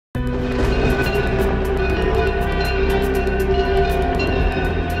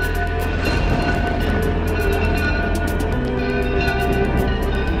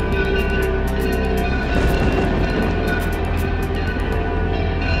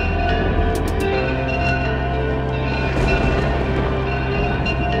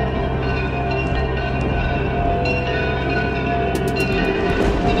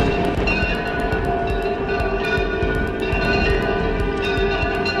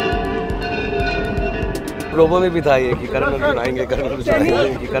Promo में भी था ये कि करण अर्जुन आएंगे, करण अर्जुन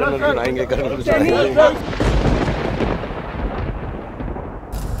आएंगे, कि करण अर्जुन आएंगे, करण अर्जुन आएंगे।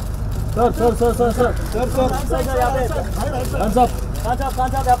 सर यहाँ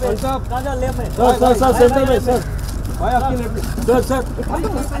पे सर सेंटर में सर भाई आपकी लेफ्ट सर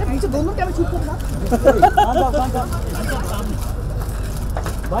नीचे दोनों क्या शूट करना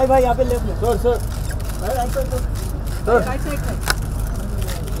भाई यहाँ पे लेफ्ट में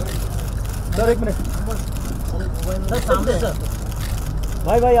सर एक मिनट सर सामने सर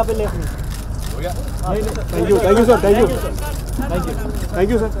भाई यहाँ पे लेफ्ट में हो गया। Thank you sir thank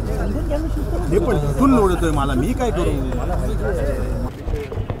you sir हे पण कुठून निवडतोय मला मी काय करू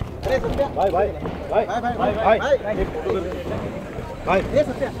भाई ये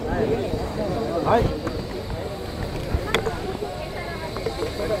सत्या भाई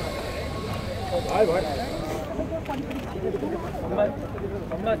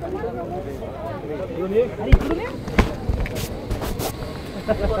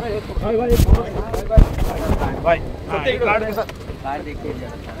भाई कार्ड देखिए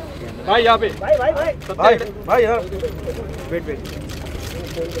भाई यहाँ पे भाई यार वेट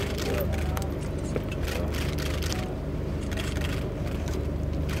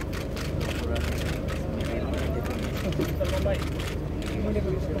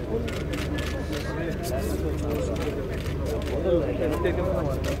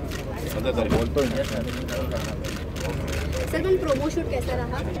सलमान प्रोमो शूट कैसा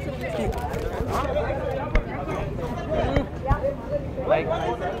रहा?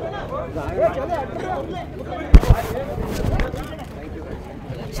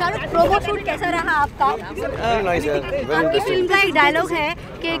 शाहरुख प्रोमो शूट कैसा रहा आपका? आपकी फिल्म का एक डायलॉग है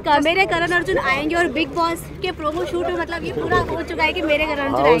कि मेरे करण अर्जुन आएंगे और बिग बॉस के प्रोमो शूट में मतलब ये पूरा हो चुका है कि मेरे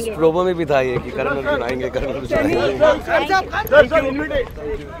करण अर्जुन आएंगे। प्रोमो में भी था ये कि करण अर्जुन आएंगे, करण अर्जुन आएंगे।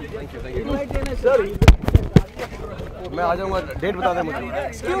 मैं आ जाऊंगा, डेट बता दें मुझे।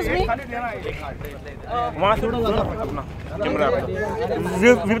 एक्सक्यूज मी, वहाँ छोड़ो अपना कैमरा ले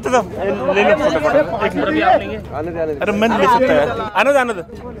लो फटाफट एक मिनट भी आप लेंगे अरे मैं ले सकता है आने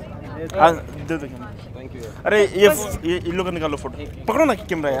दे दे थैंक यू। अरे ये इन लोग निकालो फोटो पकड़ो ना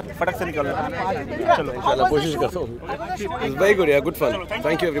कैमरा यार फटाक से निकालो चलो इंशाल्लाह कोशिश करता हूँ। वेरी गुड यार, good fun.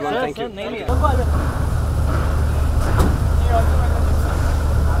 Thank you everyone, thank you.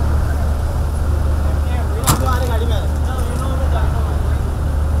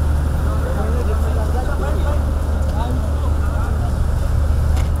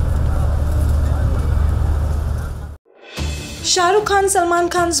 Shahrukh Khan Salman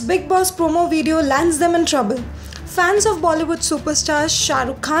Khan's Bigg Boss promo video lands them in trouble. Fans of Bollywood superstars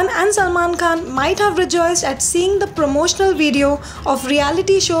Shahrukh Khan and Salman Khan might have rejoiced at seeing the promotional video of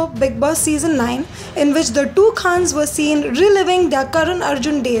reality show Bigg Boss Season 9, in which the two Khans were seen reliving their Karan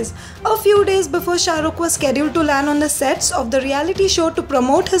Arjun days, a few days before Shahrukh was scheduled to land on the sets of the reality show to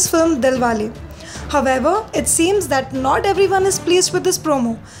promote his film Dilwale. However, it seems that not everyone is pleased with this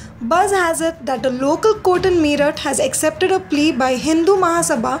promo. Buzz has it that a local court in Meerut has accepted a plea by Hindu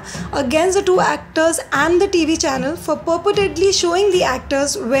Mahasabha against the two actors and the TV channel for purportedly showing the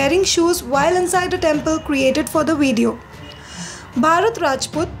actors wearing shoes while inside a temple created for the video. Bharat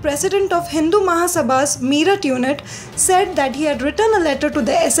Rajput, president of Hindu Mahasabha's Meerut unit, said that he had written a letter to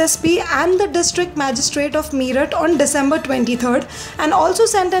the SSP and the district magistrate of Meerut on December 23rd and also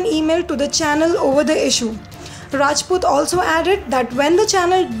sent an email to the channel over the issue. Rajput also added that when the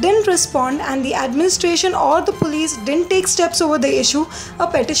channel didn't respond and the administration or the police didn't take steps over the issue, a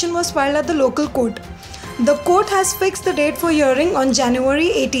petition was filed at the local court. The court has fixed the date for hearing on January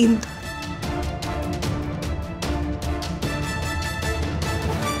 18th.